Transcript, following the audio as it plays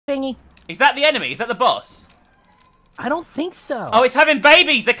thingy. Is that the enemy? Is that the boss? I don't think so. Oh, it's having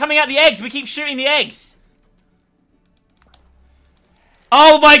babies. They're coming out the eggs. We keep shooting the eggs.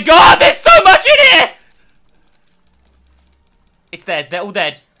 Oh my god, there's so much in here! It's dead. They're all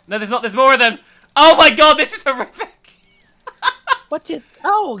dead. No, there's not. There's more of them. Oh my god, this is horrific. What just...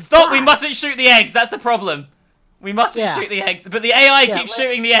 Oh, Stop, God. we mustn't shoot the eggs. That's the problem. We mustn't shoot the eggs. But the AI keeps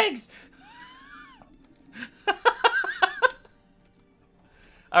shooting the eggs.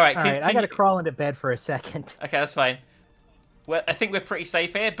 Alright, I gotta crawl into bed for a second. Okay, that's fine. Well, I think we're pretty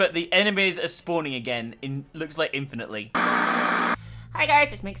safe here, but the enemies are spawning again in looks like infinitely. Hi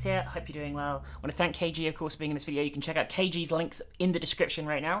guys, it's Minx here. Hope you're doing well. I want to thank KG, of course, for being in this video. You can check out KG's links in the description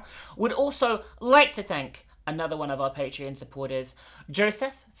right now. Would also like to thank another one of our Patreon supporters,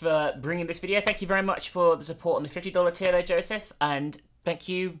 Joseph, for bringing this video. Thank you very much for the support on the $50 tier there, Joseph. And thank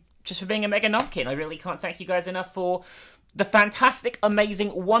you just for being a mega numpkin. I really can't thank you guys enough for the fantastic,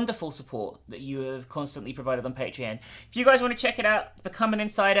 amazing, wonderful support that you have constantly provided on Patreon. If you guys want to check it out, become an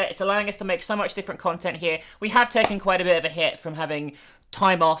insider. It's allowing us to make so much different content here. We have taken quite a bit of a hit from having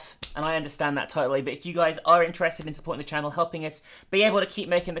time off, and I understand that totally, but if you guys are interested in supporting the channel, helping us be able to keep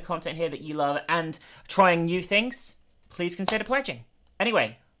making the content here that you love and trying new things, please consider pledging.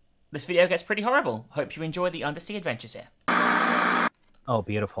 Anyway, this video gets pretty horrible. Hope you enjoy the undersea adventures here. Oh,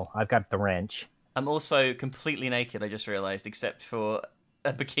 beautiful. I've got the wrench. I'm also completely naked, I just realised, except for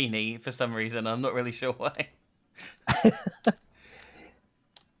a bikini for some reason. I'm not really sure why.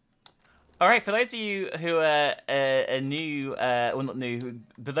 Alright, for those of you who are new, well not new,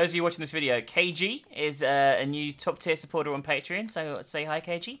 but those of you watching this video, KG is a new top tier supporter on Patreon, so say hi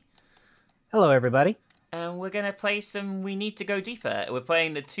KG. Hello everybody. And we're going to play some We Need to Go Deeper. We're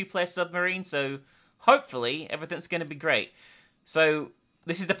playing the 2-player submarine, so hopefully everything's going to be great. So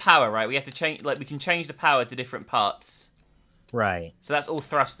this is the power, right? We have to change, like we can change the power to different parts. Right. So that's all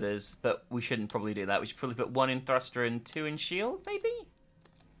thrusters, but we shouldn't probably do that. We should probably put 1 in thruster and 2 in shield, maybe?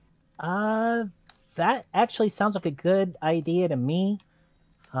 That actually sounds like a good idea to me.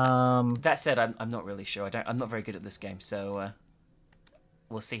 That said, I'm not really sure. I'm not very good at this game, so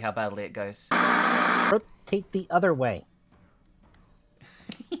we'll see how badly it goes. Rotate the other way.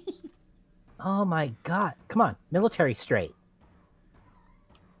 Oh my god. Come on, military straight.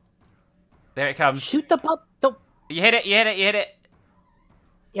 There it comes. Shoot the bub. Don't. You hit it, you hit it, you hit it.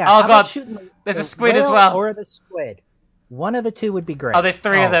 Yeah. Oh god, there's a squid as well. Or the squid. One of the two would be great. Oh, there's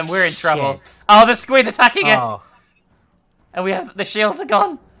 3 of them. We're in trouble. Oh, the squid's attacking us. And we have the shields are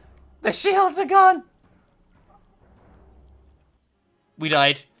gone. The shields are gone. We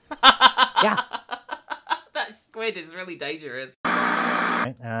died. Yeah. That squid is really dangerous.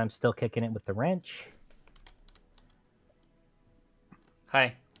 Right, I'm still kicking it with the wrench.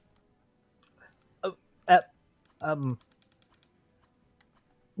 Hi. Oh,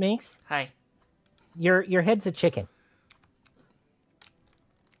 Minx? Hi. Your head's a chicken.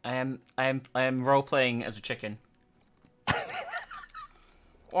 I am role playing as a chicken.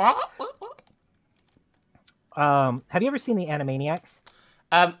 Have you ever seen the Animaniacs?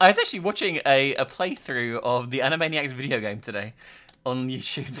 I was actually watching a playthrough of the Animaniacs video game today on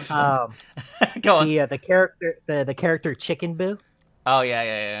YouTube. Go on. The character Chicken Boo. Oh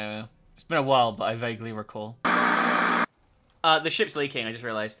yeah. It's been a while, but I vaguely recall. The ship's leaking. I just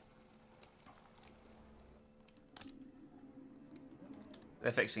realized.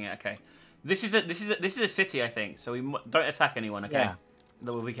 They're fixing it. Okay. This is a city, I think. So we don't attack anyone. Okay. Yeah.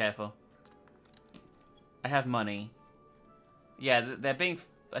 We'll be careful. I have money. Yeah, they're being.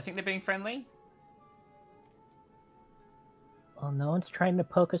 I think they're being friendly. Well, no one's trying to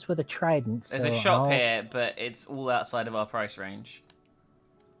poke us with a trident. There's a shop here, but it's all outside of our price range.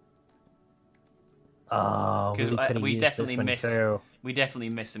 Oh, we definitely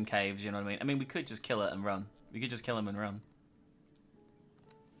missed some caves. You know what I mean? I mean, we could just kill it and run. We could just kill them and run.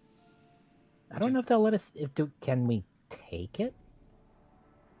 I don't know if they'll let us. Can we take it?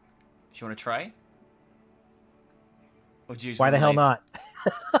 Do you want to try? Or do you Why the hell not?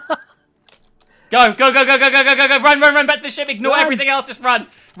 Go! Run back to the ship. Ignore everything else. Just run.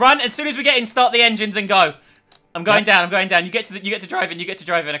 Run. As soon as we get in, start the engines and go. I'm going down. I'm going down. You get to driving.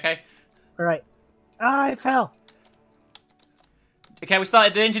 Okay. All right. Ah, I fell. Okay, we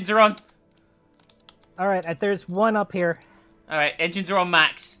started. The engines are on. All right. There's one up here. All right. Engines are on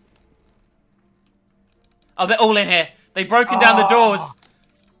max. Oh, they're all in here. They've broken down the doors.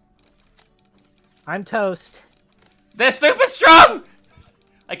 I'm toast. They're super strong!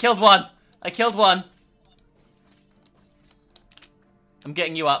 I killed one. I'm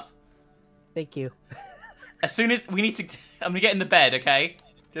getting you up. Thank you. As soon as we need to... I'm gonna get in the bed, okay?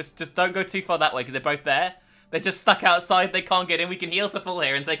 Just don't go too far that way, because they're both there. They're just stuck outside. They can't get in. We can heal to full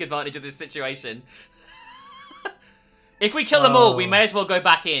here and take advantage of this situation. If we kill them all, we may as well go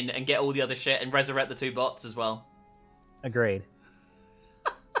back in and get all the other shit and resurrect the 2 bots as well. Agreed.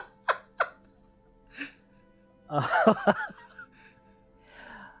 Okay.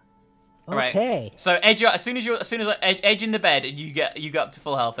 Right. So edge as soon as I edge in the bed, and you get up to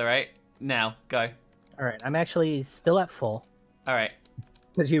full health. All right. Now go. All right. I'm actually still at full. All right.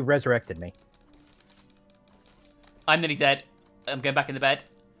 Because you resurrected me. I'm nearly dead. I'm going back in the bed.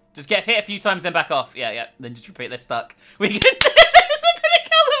 Just get hit a few times, then back off. Yeah, yeah. Then just repeat. They're stuck. We can. It's gonna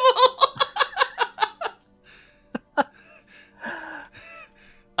kill them all.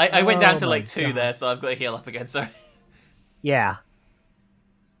 I went down to like 2 there, so I've got to heal up again. Sorry. Yeah.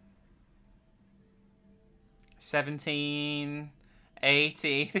 17,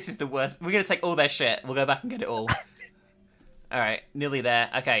 80. This is the worst. We're gonna take all their shit. We'll go back and get it all. All right, nearly there.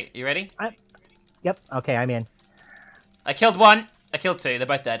 Okay, you ready? Yep. Okay, I'm in. I killed 1. I killed 2. They're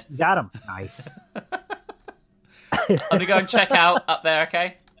both dead. Got him. Nice. I'm gonna go and check out up there.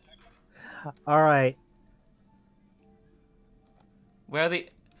 Okay. All right. Where are the?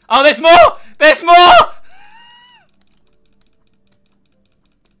 Oh, there's more! There's more!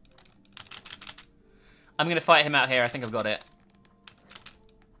 I'm gonna fight him out here. I think I've got it.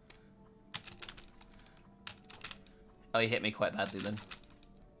 Oh, he hit me quite badly then.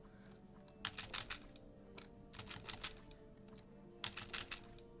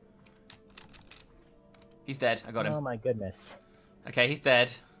 He's dead. I got him. Oh my goodness. Okay, he's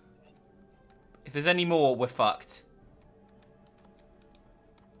dead. If there's any more, we're fucked.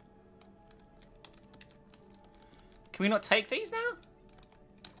 Can we not take these now?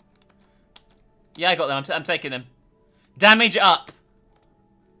 Yeah, I got them. I'm taking them. Damage up.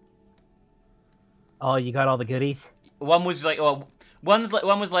 Oh, you got all the goodies? One was like, well, one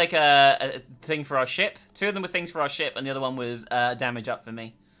was like a thing for our ship. 2 of them were things for our ship, and the other one was damage up for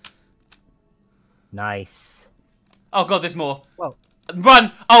me. Nice. Oh god, there's more. Whoa.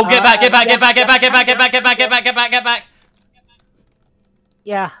 Run! Oh, get back! Get back! Get back! Get back! Get back! Get back! Get back! Get back! Get back! Get back!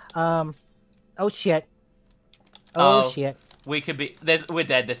 Yeah. Oh shit. Oh shit. We could be. We're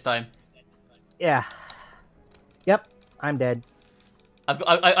dead this time. Yeah. Yep. I'm dead.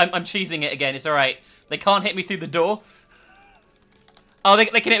 I'm cheesing it again. It's all right. They can't hit me through the door. Oh, they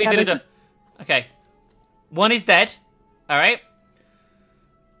can hit me through the door. Okay. 1 is dead. All right.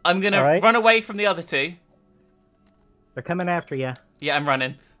 I'm gonna run away from the other 2. They're coming after you. Yeah, I'm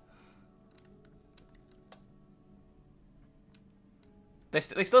running. They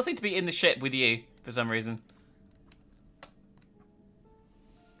still seem to be in the ship with you for some reason.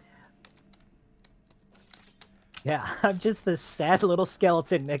 Yeah, I'm just this sad little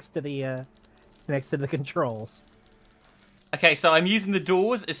skeleton next to the controls. Okay, so I'm using the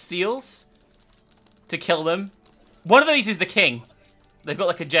doors as seals to kill them. One of these is the king. They've got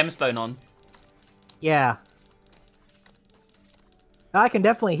like a gemstone on. Yeah. I can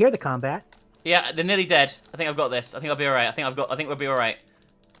definitely hear the combat. Yeah, they're nearly dead. I think I've got this. I think I'll be alright. I think we'll be alright.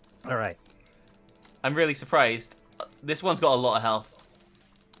 Alright. I'm really surprised. This one's got a lot of health.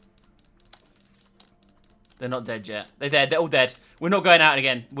 They're not dead yet. They're dead. They're all dead. We're not going out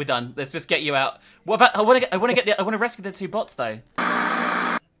again. We're done. Let's just get you out. What about? I want to rescue the 2 bots though.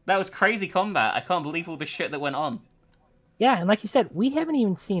 That was crazy combat. I can't believe all the shit that went on. Yeah, and like you said, we haven't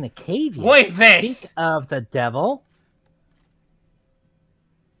even seen a cave yet. What is this? Think of the devil.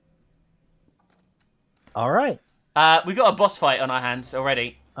 All right. We got a boss fight on our hands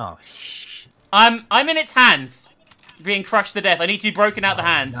already. Oh shh. I'm in its hands, being crushed to death. I need to be broken out the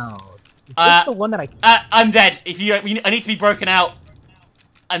hands. No. Is this the one that I'm dead. I need to be broken out.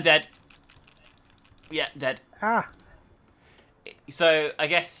 I'm dead. Yeah, dead. Ah. So I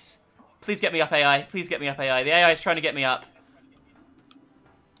guess, please get me up, AI. Please get me up, AI. The AI is trying to get me up.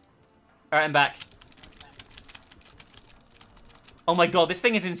 All right, I'm back. Oh my god, this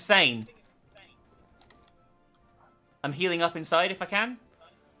thing is insane. I'm healing up inside if I can.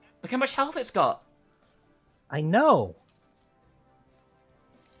 Look how much health it's got. I know.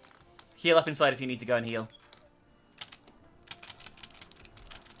 Heal up inside if you need to go and heal.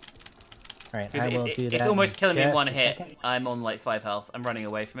 Alright, I will do that. It's almost killing me in 1 a hit. second. I'm on like 5 health. I'm running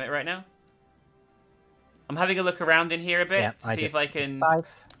away from it right now. I'm having a look around in here a bit to see if I can... 5.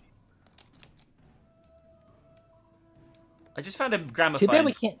 I just found a gramophone.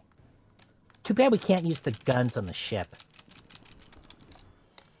 Too bad we can't use the guns on the ship.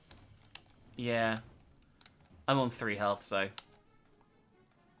 Yeah. I'm on 3 health, so...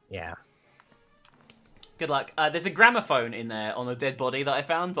 Yeah. Good luck. There's a gramophone in there on the dead body that I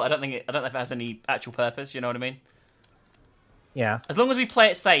found, but I don't know if it has any actual purpose. You know what I mean? Yeah. As long as we play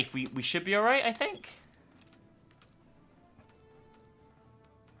it safe, we should be all right. I think.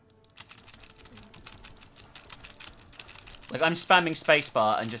 Like, I'm spamming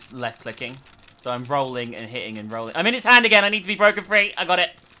spacebar and just left clicking. So I'm rolling and hitting and rolling. I'm in its hand again. I need to be broken free. I got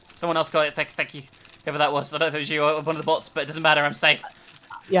it. Someone else got it. Thank you. Whoever that was. I don't know if it was you or one of the bots, but it doesn't matter. I'm safe.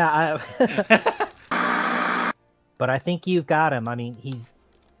 Yeah, but I think you've got him. I mean, he's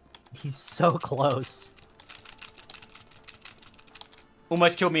so close.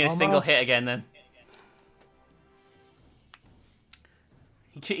 Almost killed me in a single hit again, then.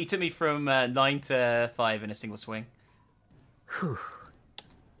 He took me from 9 to 5 in a single swing. Whew.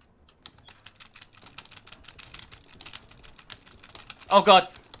 Oh, God.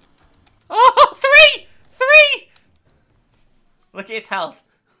 Oh, 3! 3! Look at his health.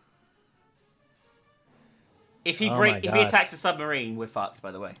 If he if he attacks a submarine, we're fucked,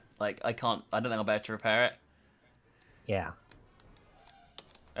 by the way. Like, I don't think I'll be able to repair it. Yeah.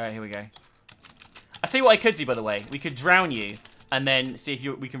 Alright, here we go. I'll tell you what I could do, by the way. We could drown you, and then see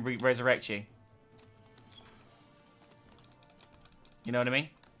if we can resurrect you. You know what I mean?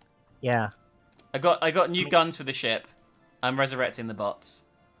 Yeah. I got new guns for the ship. I'm resurrecting the bots.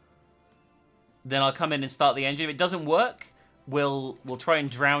 Then I'll come in and start the engine. If it doesn't work, we'll try and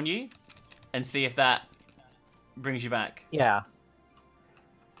drown you, and see if that brings you back. Yeah.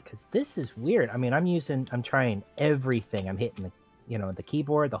 Because this is weird. I mean, I'm trying everything. I'm hitting the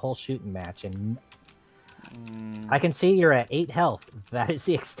keyboard, the whole shooting match, and I can see you're at 8 health. That is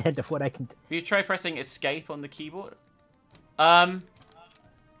the extent of what I can. You try pressing escape on the keyboard.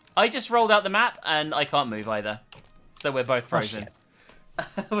 I just rolled out the map and I can't move either, so we're both frozen.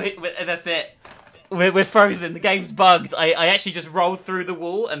 Oh, that's it. We're frozen. The game's bugged. I actually just rolled through the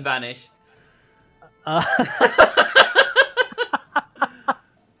wall and vanished. I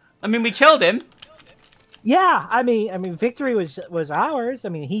mean, we killed him. Yeah, I mean, victory was ours. I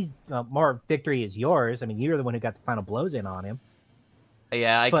mean, more victory is yours. I mean, you're the one who got the final blows in on him.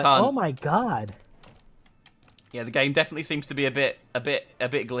 Yeah, But, can't. Oh my god. Yeah, the game definitely seems to be a bit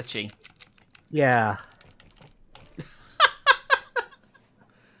glitchy. Yeah.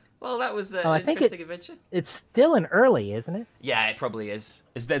 Well, that was an I think interesting adventure. It's still in early, isn't it? Yeah, it probably is.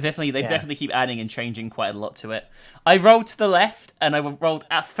 They definitely keep adding and changing quite a lot to it. I rolled to the left, and I rolled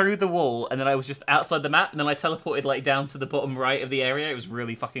through the wall, and then I was just outside the map, and then I teleported like down to the bottom right of the area. It was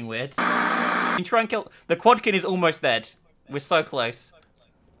really fucking weird. You can try and kill... The Quadkin is almost dead. We're so close.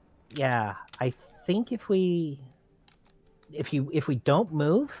 Yeah, I think if we don't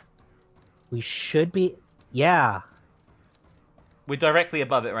move, we should be... Yeah. We're directly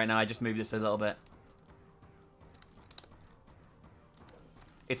above it right now. I just moved this a little bit.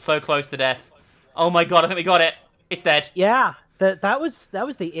 It's so close to death. Oh my god, I think we got it. It's dead. Yeah, that was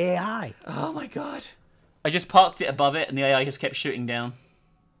the AI. Oh my god. I just parked it above it and the AI just kept shooting down.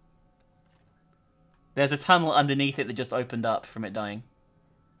 There's a tunnel underneath it that just opened up from it dying.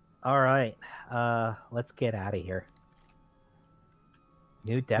 Alright, let's get out of here.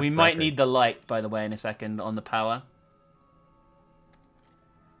 New depth We might record. need the light, by the way, in a second on the power.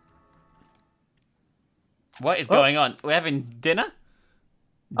 What is going on? We're having dinner?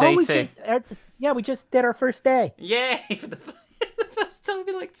 Day 2. We just did our first day. Yay! For the first time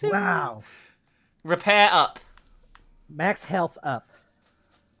in like 2 years. Wow. Repair up. Max health up.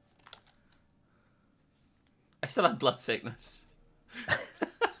 I still have blood sickness.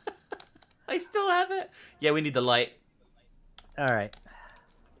 I still have it. Yeah, we need the light. Alright.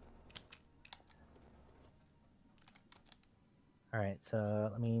 Alright, so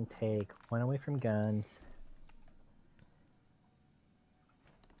let me take 1 away from guns.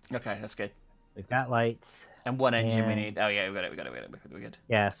 Okay, that's good. We've got lights. And 1 engine we need. Oh yeah, we got it. We're good.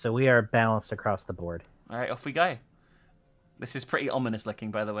 Yeah, so we are balanced across the board. All right, off we go. This is pretty ominous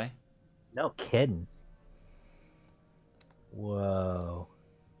looking, by the way. No kidding. Whoa.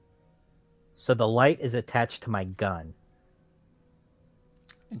 So the light is attached to my gun.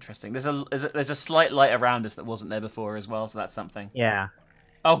 Interesting. There's a slight light around us that wasn't there before as well, so that's something. Yeah.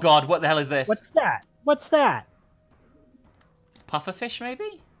 Oh god, what the hell is this? What's that? What's that? Pufferfish,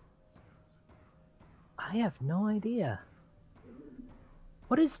 maybe? I have no idea.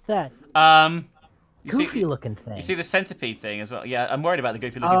 What is that? Goofy looking thing. You see the centipede thing as well? Yeah, I'm worried about the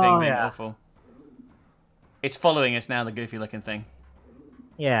goofy looking thing being awful. It's following us now, the goofy looking thing.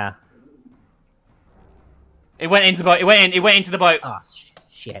 Yeah. It went into the boat. It went into the boat. Oh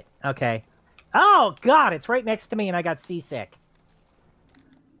shit. Okay. Oh god, it's right next to me and I got seasick.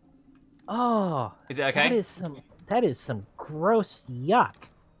 Oh. Is it okay? That is some gross yuck.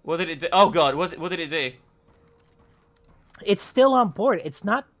 What did it do? Oh god, what did it do? It's still on board. It's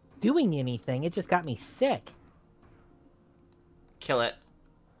not doing anything. It just got me sick. Kill it.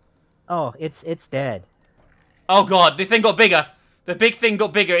 Oh, it's dead. Oh god, the thing got bigger. The big thing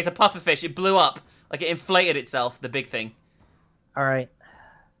got bigger. It's a pufferfish. It blew up. Like it inflated itself, the big thing. All right.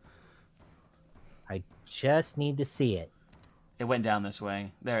 I just need to see it. It went down this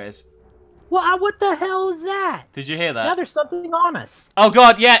way. There it is. Well, what the hell is that? Did you hear that? Now there's something on us. Oh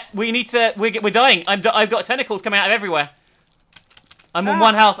god, yeah. We need to. We're dying. I've got tentacles coming out of everywhere. I'm on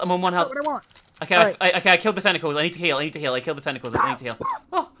 1 health. I'm on 1 health. What I want. Okay, Right. I killed the tentacles. I need to heal. I killed the tentacles. I need to heal.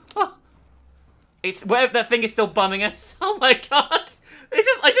 Oh. It's where that thing is still bumming us. Oh my god.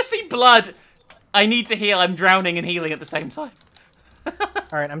 I just see blood. I need to heal. I'm drowning and healing at the same time. All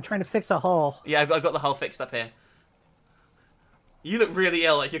right, I'm trying to fix a hole. Yeah, I've got the hole fixed up here. You look really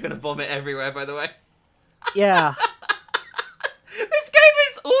ill, like you're gonna vomit everywhere, by the way. Yeah. This game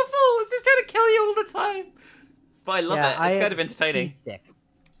is awful! It's just trying to kill you all the time. But I love it. It's kind of entertaining. Seasick.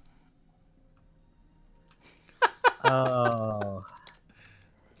 Oh.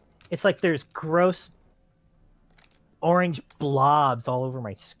 It's like there's gross orange blobs all over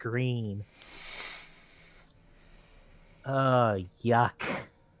my screen. Yuck.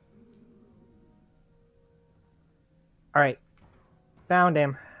 Alright. Found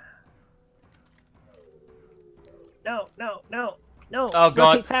him. No. Oh, God.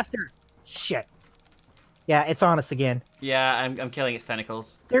 Rotate faster. Shit. Yeah, it's on us again. Yeah, I'm killing its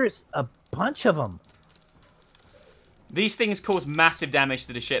tentacles. There's a bunch of them. These things cause massive damage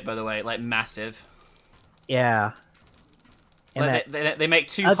to the ship, by the way. Like, massive. Yeah. And like, they make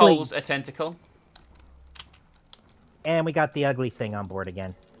 2 ugly... holes a tentacle. And we got the ugly thing on board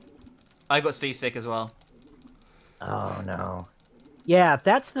again. I got seasick as well. Oh, no. Yeah,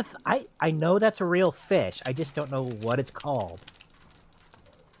 that's the... I know that's a real fish. I just don't know what it's called.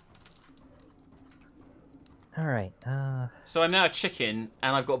 Alright, So I'm now a chicken,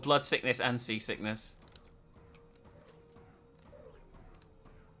 and I've got blood sickness and seasickness.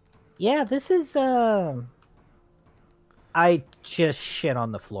 Yeah, this is, I just shit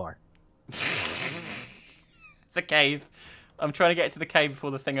on the floor. It's a cave. I'm trying to get to the cave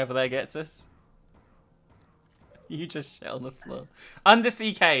before the thing over there gets us. You just shit on the floor.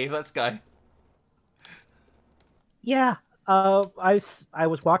 Undersea cave, let's go. Yeah, I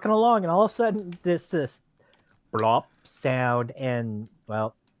was walking along, and all of a sudden, this blop sound, and,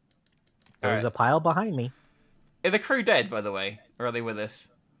 well, there's a pile behind me. Are the crew dead, by the way? Or are they with us?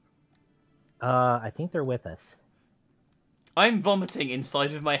 I think they're with us. I'm vomiting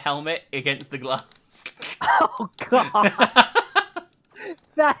inside of my helmet against the glass. Oh, God.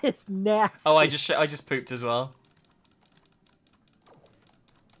 That is nasty. Oh, I just pooped as well.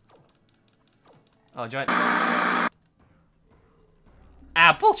 Oh, giant.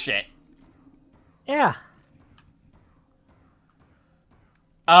 Ah, bullshit. Yeah.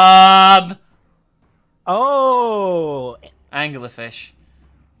 Oh. Anglerfish.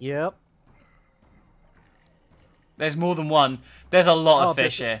 Yep. There's more than one. There's a lot of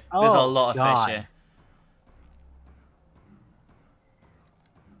fish here. There's a lot of fish here.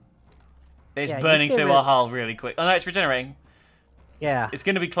 It's burning through our hull really quick. Oh no, it's regenerating. Yeah. It's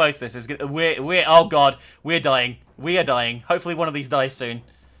going to be close. This is we're oh god, we're dying. We are dying. Hopefully one of these dies soon.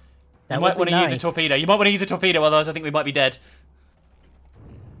 You might want to use a torpedo. You might want to use a torpedo, otherwise I think we might be dead.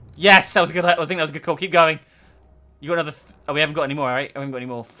 Yes, that was a good. I think that was a good call. Keep going. You got another. Oh, we haven't got any more, right? We haven't got any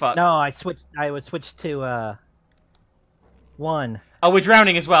more. Fuck. No, I was switched to 1. Oh, we're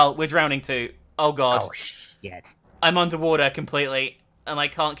drowning as well. We're drowning too. Oh god. Oh shit. I'm underwater completely, and I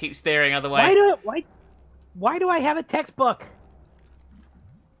can't keep steering otherwise. Why do I have a textbook?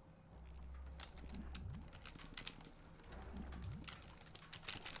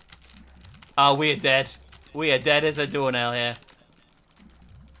 Oh, we are dead. We are dead as a doornail here.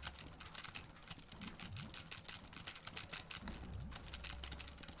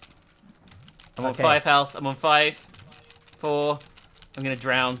 I'm on 5 health. I'm on 5. 4. I'm gonna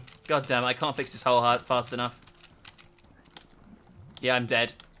drown. God damn it, I can't fix this hole fast enough. Yeah, I'm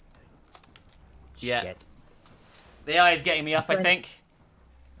dead. Yeah. Shit. The eye is getting me up, I think.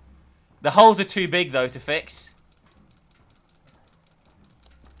 The holes are too big, though, to fix.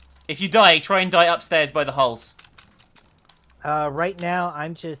 If you die, try and die upstairs by the holes. Right now,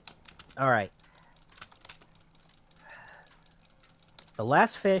 I'm just... Alright. The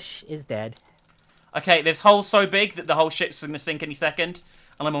last fish is dead. Okay, there's holes so big that the whole ship's going to sink any second.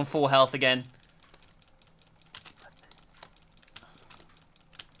 And I'm on 4 health again.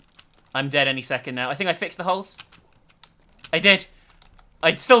 I'm dead any second now. I think I fixed the holes. I did.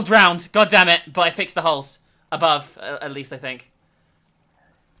 I still drowned. God damn it. But I fixed the holes. Above, at least, I think.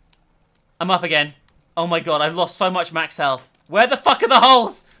 I'm up again. Oh my god, I've lost so much max health. Where the fuck are the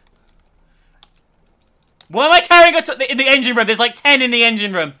holes? Why am I carrying in the engine room? There's like 10 in the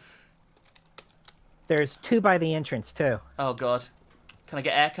engine room. There's 2 by the entrance, too. Oh god. Can I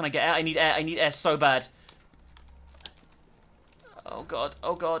get air? Can I get air? I need air. I need air so bad. Oh god,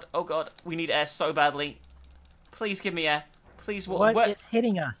 oh god, oh god. We need air so badly. Please give me air. Please, what is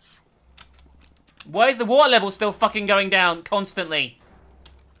hitting us? Why is the water level still fucking going down constantly?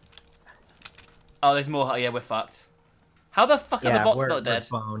 Oh, there's more. Oh, yeah, we're fucked. How the fuck are the bots not dead?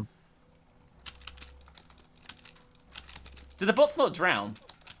 Boned. Did the bots not drown?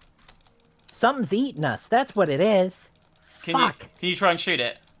 Something's eating us. That's what it is. Fuck. Can you try and shoot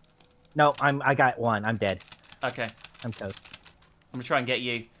it? No, I got one. I'm dead. Okay. I'm toast. I'm gonna try and get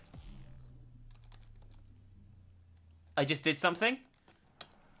you. I just did something?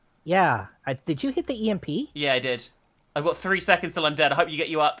 Yeah. Did you hit the EMP? Yeah, I did. I've got 3 seconds till I'm dead. I hope you get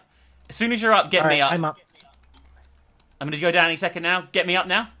you up. As soon as you're up, get me up. I'm up. I'm gonna go down any second now. Get me up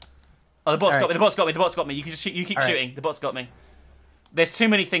now. Oh, the bot's got me. The bot's got me. The bot's got me. You can just shoot. You keep shooting. The bot's got me. There's too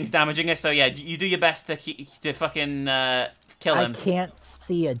many things damaging us, so yeah, you do your best to fucking kill him. I can't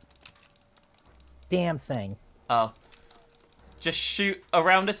see a damn thing. Oh. Just shoot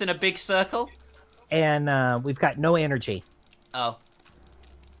around us in a big circle? And we've got no energy. Oh.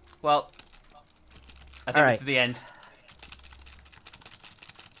 Well, I think this is the end.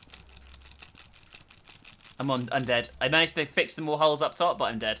 I'm dead. I managed to fix some more holes up top, but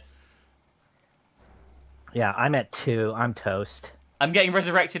I'm dead. Yeah, I'm at 2. I'm toast. I'm getting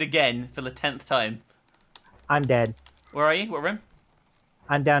resurrected again for the 10th time. I'm dead. Where are you? What room?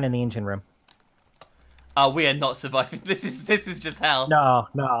 I'm down in the engine room. Oh, we are not surviving. This is just hell.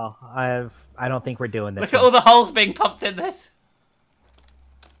 No. I don't think we're doing this. Look at all the holes being pumped in this.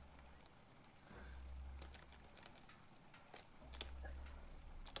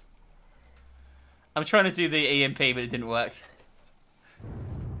 I'm trying to do the EMP, but it didn't work.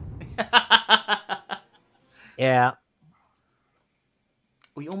 Yeah.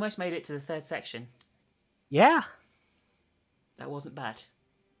 We almost made it to the 3rd section. Yeah. That wasn't bad.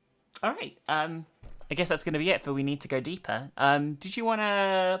 All right. I guess that's going to be it for We Need to Go Deeper. Did you want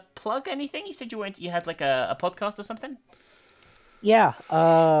to plug anything? You said you had like a podcast or something? Yeah.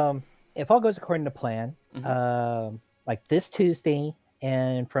 If all goes according to plan, like this Tuesday,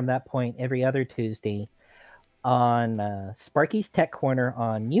 and from that point, every other Tuesday, on Sparky's Tech Corner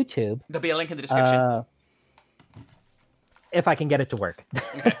on YouTube. There'll be a link in the description. If I can get it to work.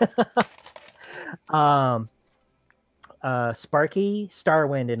 Okay. Sparky,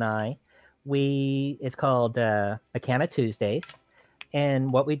 Starwind, and I, it's called Mechana Tuesdays,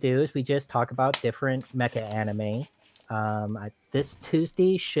 and what we do is we just talk about different mecha anime. This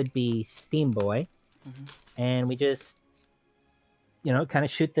Tuesday should be Steam Boy, and we just, kind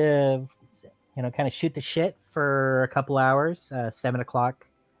of shoot the shit for a couple hours, 7 o'clock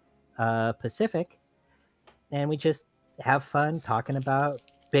Pacific, and we just have fun talking about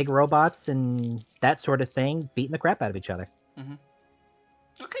big robots and that sort of thing, beating the crap out of each other.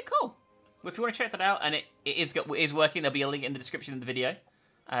 Okay, cool. Well, if you want to check that out, and it is working, there'll be a link in the description of the video.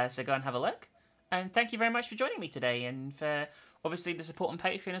 So go and have a look. And thank you very much for joining me today, and for obviously the support on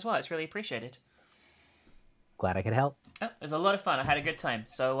Patreon as well. It's really appreciated. Glad I could help. Oh, it was a lot of fun. I had a good time.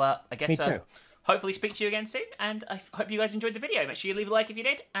 So I guess Me too. Hopefully speak to you again soon, and I hope you guys enjoyed the video. Make sure you leave a like if you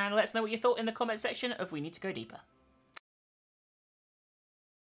did, and let us know what you thought in the comment section of We Need to Go Deeper.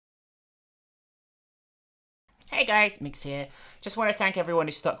 Hey guys, Minx here. Just want to thank everyone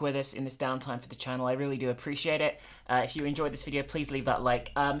who stuck with us in this downtime for the channel. I really do appreciate it. If you enjoyed this video, please leave that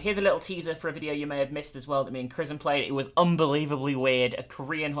like. Here's a little teaser for a video you may have missed as well that me and Chrism played. It was unbelievably weird, a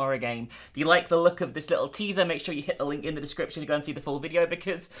Korean horror game. If you like the look of this little teaser, make sure you hit the link in the description to go and see the full video,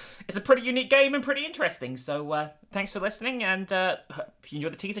 because it's a pretty unique game and pretty interesting. So thanks for listening, and if you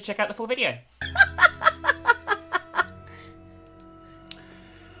enjoyed the teaser, check out the full video.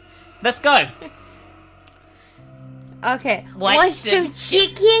 Let's go! Okay. Want some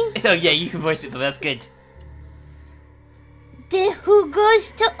chicken? Oh yeah, you can voice it, but that's good. Then who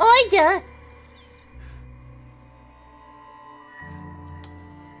goes to order?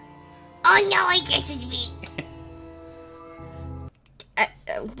 Oh no, I guess it's me.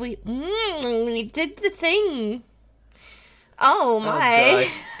 We did the thing. Oh my.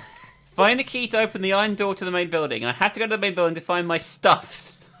 Oh, find the key to open the iron door to the main building. I have to go to the main building to find my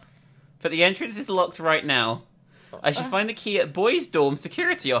stuffs. But the entrance is locked right now. I should find the key at Boys' Dorm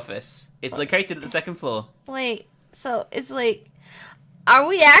Security Office. It's located at the 2nd floor. Wait, so it's like, are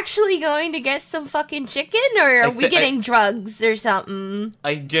we actually going to get some fucking chicken, or are we getting drugs or something?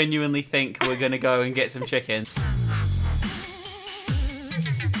 I genuinely think we're gonna go and get some chicken.